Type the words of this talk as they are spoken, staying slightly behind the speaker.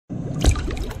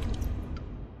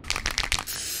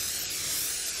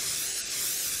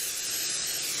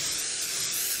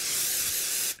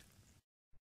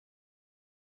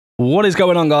What is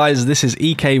going on, guys? This is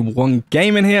EK1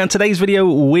 Gaming here. In today's video,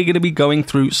 we're going to be going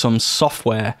through some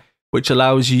software which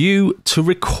allows you to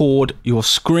record your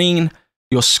screen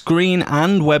and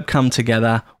webcam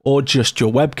together, or just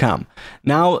your webcam.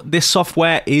 Now, this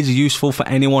software is useful for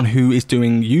anyone who is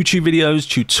doing YouTube videos,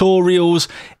 tutorials,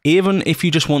 even if you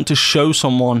just want to show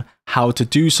someone how to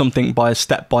do something by a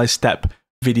step-by-step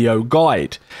video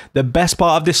guide. The best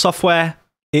part of this software,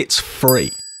 it's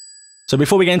free. So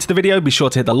before we get into the video, be sure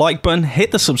to hit the like button,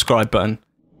 hit the subscribe button,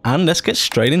 and let's get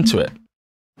straight into it.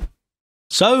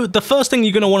 So the first thing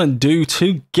you're going to want to do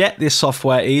to get this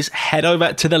software is head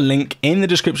over to the link in the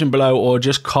description below, or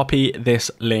just copy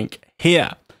this link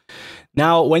here.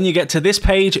 Now, when you get to this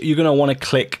page, you're going to want to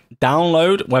click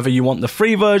download, whether you want the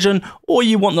free version or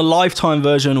you want the lifetime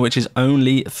version, which is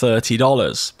only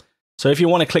 $30. So if you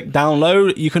want to click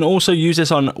download, you can also use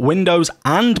this on Windows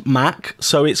and Mac,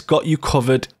 so it's got you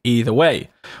covered either way.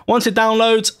 Once it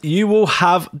downloads, you will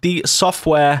have the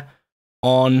software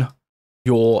on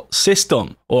your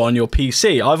system or on your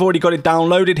PC. I've already got it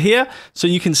downloaded here, so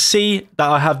you can see that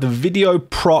I have the Video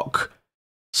Proc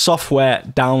software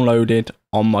downloaded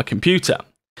on my computer.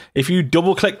 If you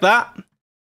double click that,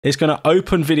 it's going to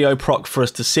open Video Proc for us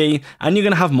to see, and you're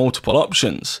going to have multiple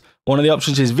options. One of the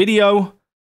options is video,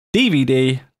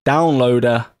 DVD,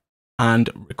 downloader, and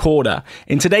recorder.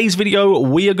 In today's video,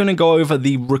 we are going to go over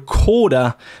the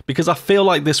recorder because I feel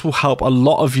like this will help a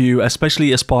lot of you,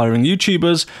 especially aspiring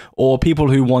YouTubers or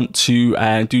people who want to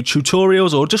do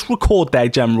tutorials or just record their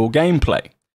general gameplay.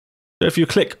 So if you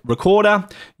click recorder,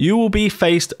 you will be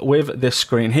faced with this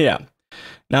screen here.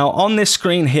 Now, on this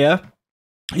screen here,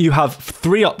 you have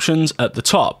three options at the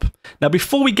top. Now,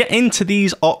 before we get into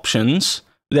these options,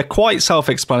 they're quite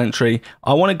self-explanatory.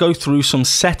 I want to go through some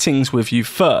settings with you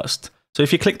first. So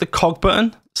if you click the cog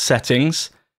button, settings,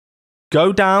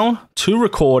 go down to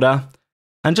recorder,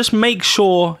 and just make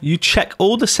sure you check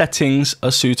all the settings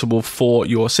are suitable for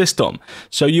your system.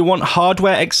 So you want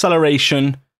hardware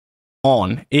acceleration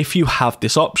on if you have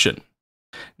this option.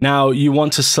 Now, you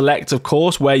want to select, of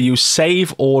course, where you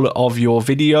save all of your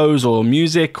videos or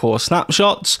music or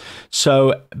snapshots.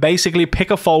 So basically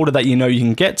pick a folder that you know you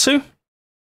can get to.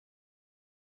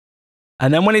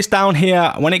 And then when it's down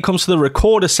here, when it comes to the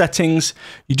recorder settings,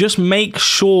 you just make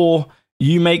sure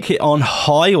you make it on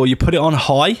high, or you put it on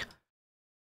high.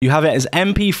 You have it as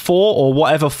MP4 or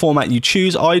whatever format you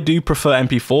choose. I do prefer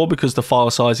MP4 because the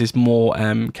file size is more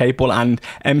capable, and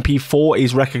MP4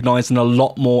 is recognized in a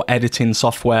lot more editing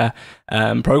software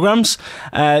programs.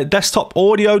 Desktop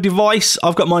audio device,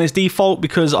 I've got mine as default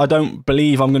because I don't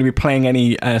believe I'm going to be playing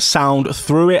any sound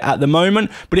through it at the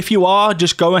moment. But if you are,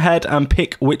 just go ahead and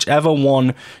pick whichever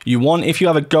one you want. If you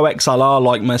have a Go XLR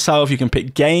like myself, you can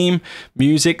pick game,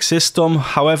 music, system,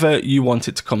 however you want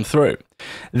it to come through.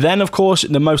 Then, of course,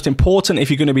 the most important, if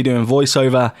you're going to be doing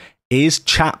voiceover, is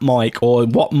chat mic, or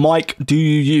what mic do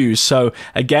you use? So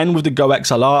again, with the Go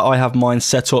XLR, I have mine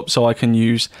set up so I can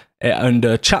use it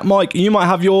under chat mic. You might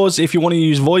have yours if you want to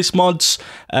use voice mods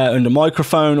under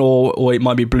microphone, or it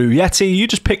might be Blue Yeti. You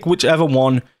just pick whichever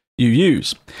one you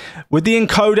use. With the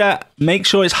encoder, make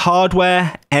sure it's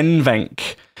hardware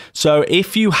NVENC. So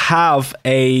if you have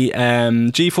a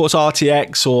GeForce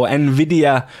RTX or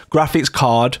NVIDIA graphics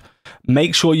card,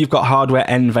 make sure you've got hardware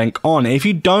NVENC on. If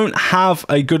you don't have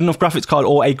a good enough graphics card,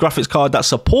 or a graphics card that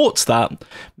supports that,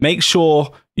 make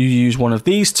sure you use one of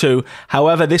these two.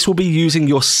 However, this will be using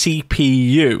your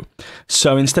CPU.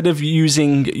 So instead of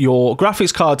using your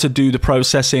graphics card to do the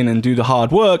processing and do the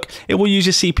hard work, it will use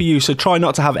your CPU. So try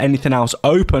not to have anything else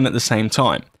open at the same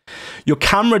time. Your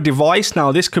camera device,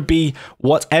 now this could be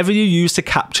whatever you use to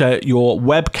capture your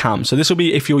webcam. So this will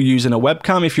be if you're using a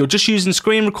webcam. If you're just using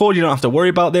screen record, you don't have to worry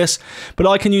about this. But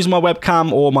I can use my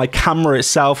webcam or my camera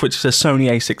itself, which is a Sony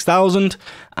a6000.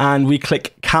 And we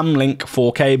click Cam Link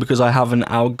 4K because I have an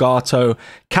Elgato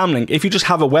Cam Link. If you just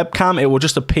have a webcam, it will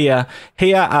just appear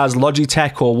here as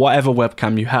Logitech or whatever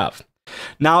webcam you have.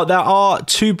 Now, there are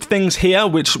two things here,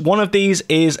 which one of these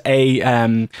is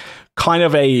a kind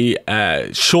of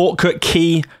a shortcut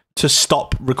key to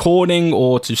stop recording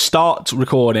or to start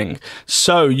recording.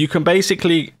 So you can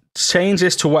basically change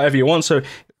this to whatever you want. So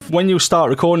when you start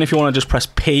recording, if you want to just press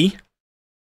P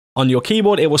on your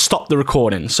keyboard, it will stop the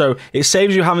recording. So it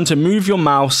saves you having to move your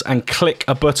mouse and click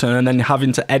a button and then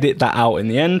having to edit that out in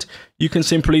the end. You can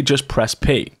simply just press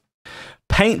P.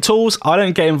 Paint tools, I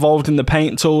don't get involved in the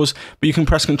paint tools, but you can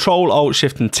press Control, Alt,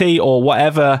 Shift, and T, or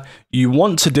whatever you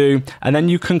want to do, and then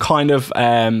you can kind of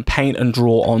paint and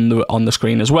draw on the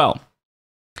screen as well.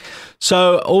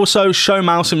 So also show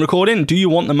mouse in recording. Do you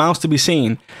want the mouse to be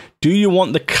seen? Do you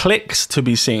want the clicks to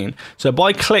be seen? So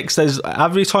by clicks, there's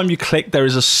every time you click, there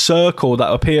is a circle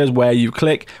that appears where you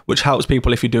click, which helps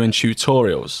people if you're doing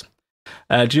tutorials.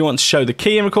 Do you want to show the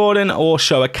key in recording or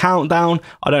show a countdown?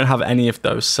 I don't have any of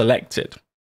those selected.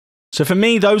 So for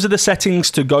me, those are the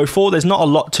settings to go for. There's not a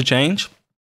lot to change.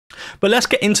 But let's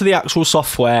get into the actual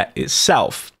software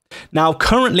itself. Now,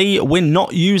 currently, we're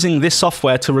not using this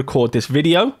software to record this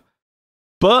video,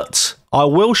 but I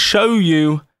will show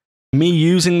you me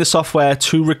using the software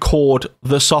to record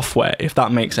the software, if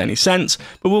that makes any sense,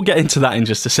 but we'll get into that in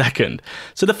just a second.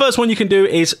 So the first one you can do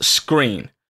is screen.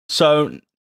 So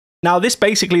now this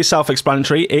basically is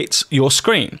self-explanatory. It's your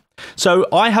screen. So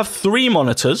I have 3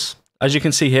 monitors. As you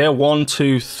can see here, 1,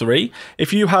 2, 3.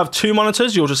 If you have 2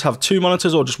 monitors, you'll just have 2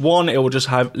 monitors, or just one. It will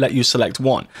just let you select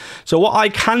one. So what I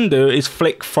can do is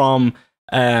flick from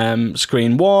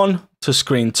screen 1 to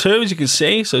screen 2, as you can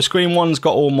see. So screen 1's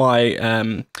got all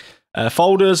my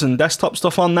folders and desktop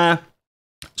stuff on there.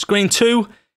 Screen 2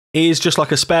 is just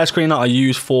like a spare screen that I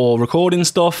use for recording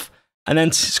stuff. And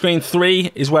then screen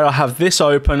 3 is where I have this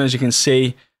open. As you can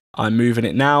see, I'm moving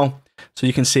it now. So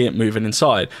you can see it moving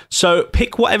inside. So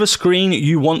pick whatever screen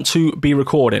you want to be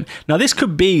recording. Now this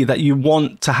could be that you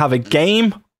want to have a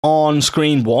game on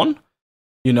screen 1,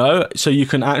 you know, so you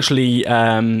can actually,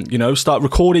 you know, start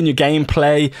recording your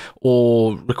gameplay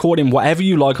or recording whatever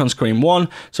you like on screen 1.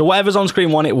 So whatever's on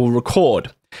screen 1, it will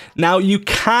record. Now you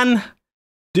can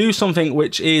do something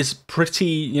which is pretty,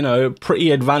 you know, pretty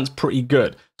advanced, pretty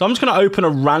good. So I'm just going to open a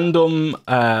random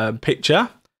picture.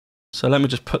 So let me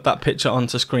just put that picture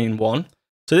onto screen 1.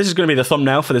 So this is going to be the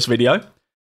thumbnail for this video.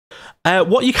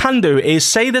 What you can do is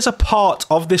say there's a part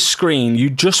of this screen you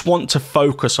just want to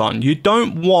focus on. You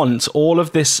don't want all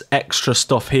of this extra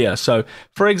stuff here. So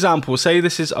for example, say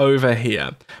this is over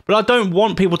here, but I don't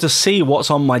want people to see what's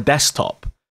on my desktop.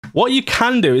 What you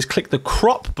can do is click the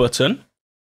crop button,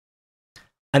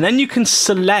 and then you can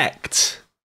select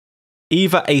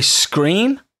either a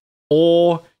screen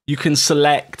or you can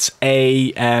select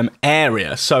a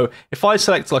area. So if I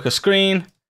select like a screen,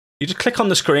 you just click on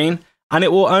the screen and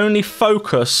it will only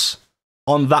focus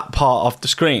on that part of the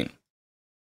screen.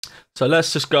 So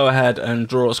let's just go ahead and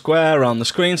draw a square around the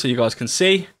screen so you guys can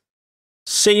see.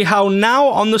 See how now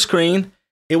on the screen,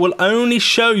 it will only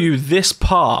show you this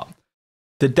part.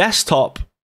 The desktop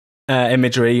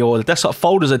imagery or the desktop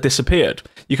folders have disappeared.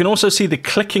 You can also see the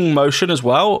clicking motion as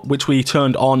well, which we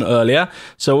turned on earlier.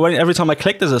 So every time I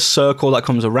click, there's a circle that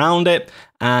comes around it,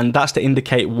 and that's to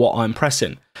indicate what I'm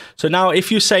pressing. So now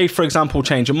if you say, for example,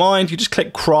 change your mind, you just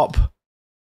click crop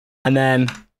and then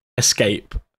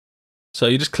escape. So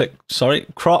you just click, sorry,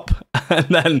 crop, and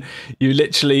then you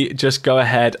literally just go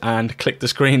ahead and click the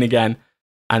screen again,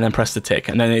 and then press the tick,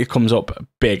 and then it comes up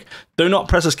big. Do not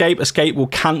press escape. Escape will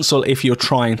cancel if you're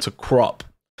trying to crop.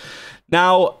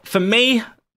 Now, for me,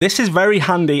 this is very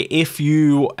handy if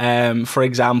you, for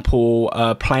example,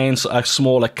 playing a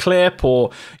smaller clip,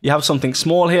 or you have something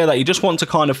small here that you just want to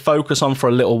kind of focus on for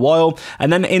a little while.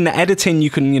 And then in the editing, you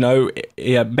can, you know,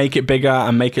 make it bigger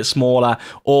and make it smaller,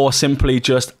 or simply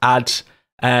just add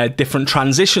different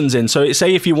transitions in. So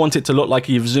say if you want it to look like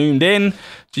you've zoomed in,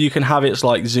 so you can have it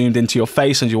like zoomed into your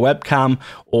face and your webcam,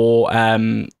 or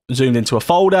zoomed into a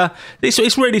folder.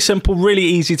 It's really simple, really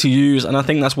easy to use, and I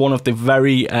think that's one of the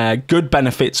very good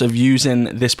benefits of using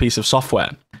this piece of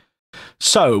software.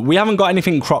 So we haven't got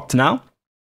anything cropped now.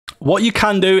 What you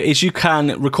can do is you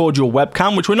can record your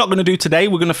webcam, which we're not going to do today.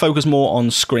 We're going to focus more on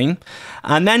screen.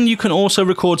 And then you can also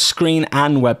record screen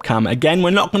and webcam. Again, we're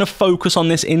not going to focus on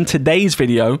this in today's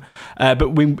video,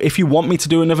 but if you want me to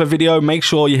do another video, make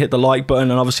sure you hit the like button,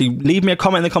 and obviously leave me a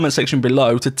comment in the comment section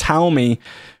below to tell me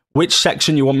which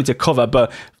section you want me to cover.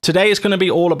 But today it's going to be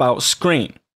all about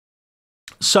screen.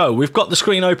 So we've got the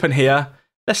screen open here.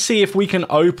 Let's see if we can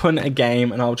open a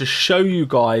game, and I'll just show you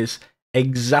guys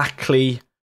exactly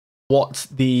what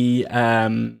the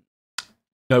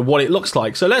what it looks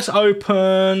like. So let's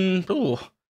open. Oh,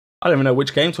 I don't even know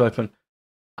which game to open.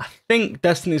 I think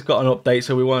Destiny's got an update,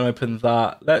 so we won't open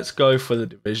that. Let's go for the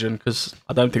Division, because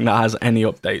I don't think that has any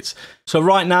updates. So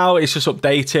right now it's just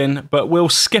updating, but we'll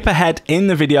skip ahead in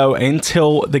the video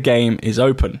until the game is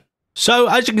open. So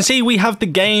as you can see, we have the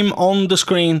game on the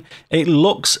screen. It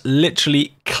looks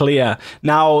literally clear.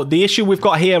 Now, the issue we've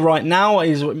got here right now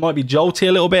is it might be jolty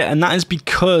a little bit, and that is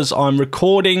because I'm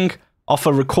recording off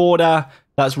a recorder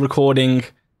that's recording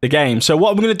the game. So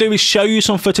what I'm going to do is show you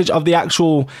some footage of the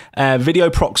actual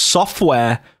VideoProc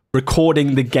software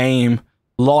recording the game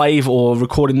live, or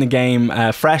recording the game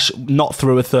fresh, not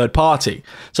through a third party.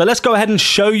 So let's go ahead and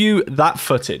show you that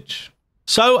footage.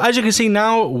 So as you can see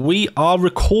now, we are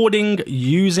recording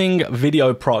using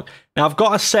Video Proc. Now I've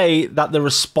got to say that the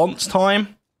response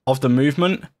time of the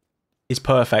movement is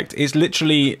perfect. It's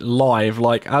literally live.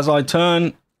 Like as I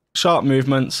turn sharp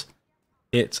movements,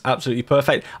 it's absolutely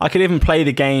perfect. I could even play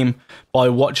the game by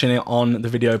watching it on the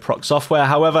Video Proc software.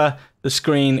 However, the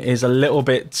screen is a little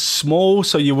bit small,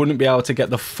 so you wouldn't be able to get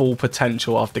the full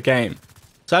potential of the game.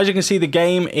 So as you can see, the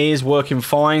game is working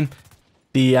fine.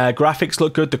 The graphics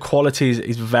look good. The quality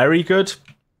is very good.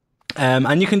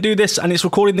 And you can do this, and it's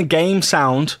recording the game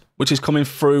sound, which is coming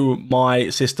through my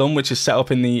system, which is set up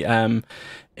in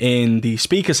the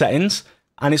speaker settings.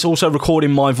 And it's also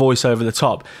recording my voice over the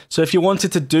top. So if you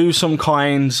wanted to do some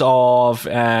kinds of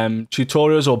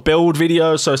tutorials or build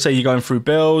videos, so say you're going through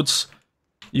builds,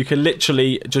 you can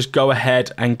literally just go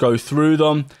ahead and go through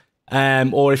them.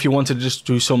 Or if you wanted to just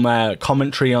do some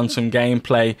commentary on some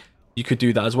gameplay, you could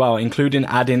do that as well, including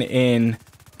adding in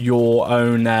your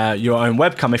own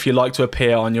webcam if you like to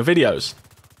appear on your videos.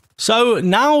 So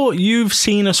now you've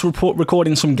seen us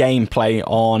recording some gameplay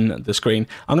on the screen.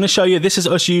 I'm going to show you, this is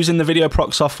us using the Video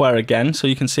Proc software again. So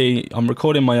you can see I'm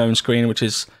recording my own screen, which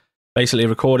is basically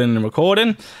recording and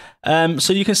recording.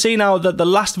 So you can see now that the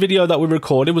last video that we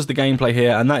recorded was the gameplay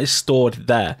here, and that is stored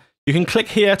there. You can click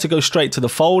here to go straight to the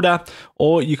folder,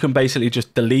 or you can basically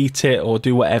just delete it or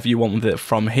do whatever you want with it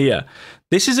from here.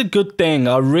 This is a good thing.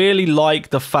 I really like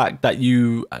the fact that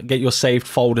you get your saved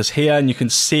folders here, and you can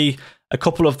see a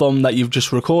couple of them that you've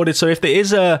just recorded. So if there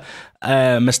is a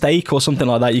mistake or something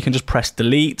like that, you can just press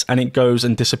delete and it goes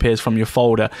and disappears from your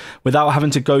folder without having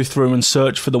to go through and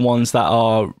search for the ones that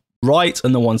are right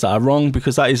and the ones that are wrong,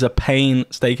 because that is a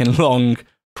painstaking long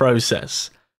process.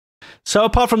 So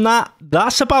apart from that,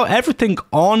 that's about everything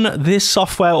on this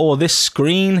software, or this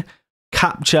screen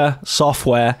capture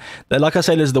software. Like I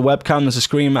said, there's the webcam, there's a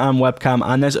screen and webcam,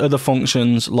 and there's other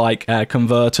functions like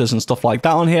converters and stuff like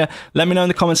that on here. Let me know in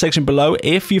the comment section below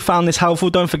if you found this helpful.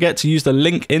 Don't forget to use the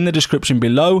link in the description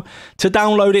below to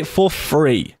download it for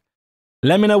free.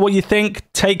 Let me know what you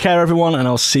think. Take care, everyone, and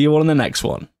I'll see you all in the next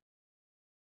one.